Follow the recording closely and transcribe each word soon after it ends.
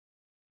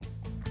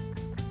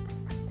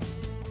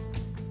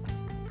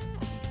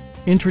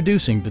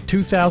Introducing the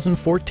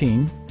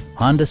 2014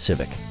 Honda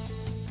Civic.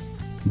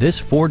 This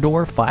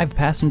four-door,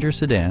 five-passenger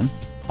sedan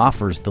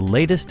offers the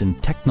latest in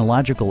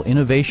technological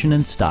innovation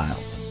and style.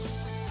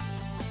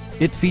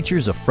 It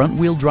features a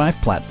front-wheel drive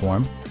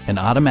platform, an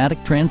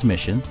automatic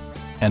transmission,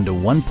 and a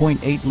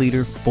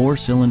 1.8-liter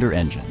four-cylinder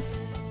engine.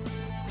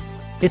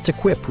 It's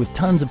equipped with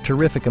tons of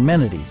terrific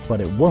amenities,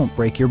 but it won't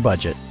break your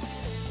budget,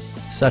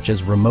 such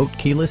as remote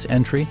keyless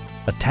entry,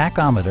 a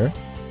tachometer,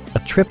 a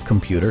trip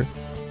computer,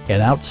 an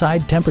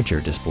outside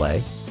temperature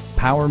display,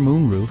 power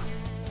moonroof,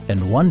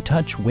 and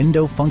one-touch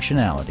window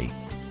functionality.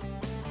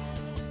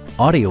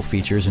 Audio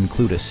features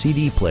include a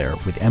CD player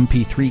with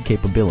MP3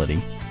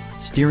 capability,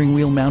 steering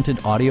wheel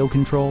mounted audio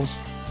controls,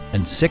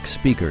 and 6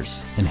 speakers,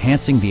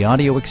 enhancing the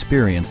audio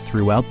experience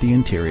throughout the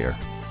interior.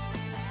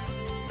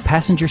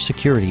 Passenger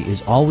security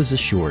is always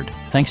assured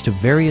thanks to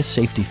various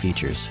safety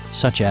features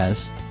such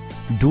as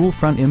dual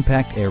front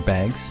impact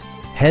airbags,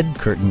 head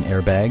curtain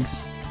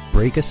airbags,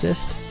 brake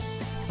assist,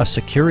 a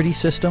security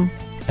system,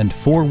 and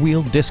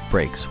four-wheel disc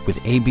brakes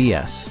with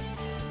ABS.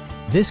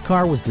 This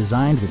car was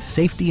designed with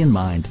safety in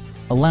mind,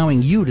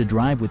 allowing you to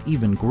drive with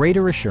even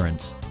greater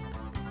assurance.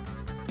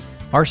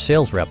 Our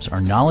sales reps are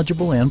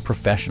knowledgeable and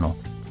professional.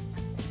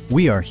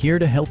 We are here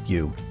to help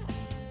you.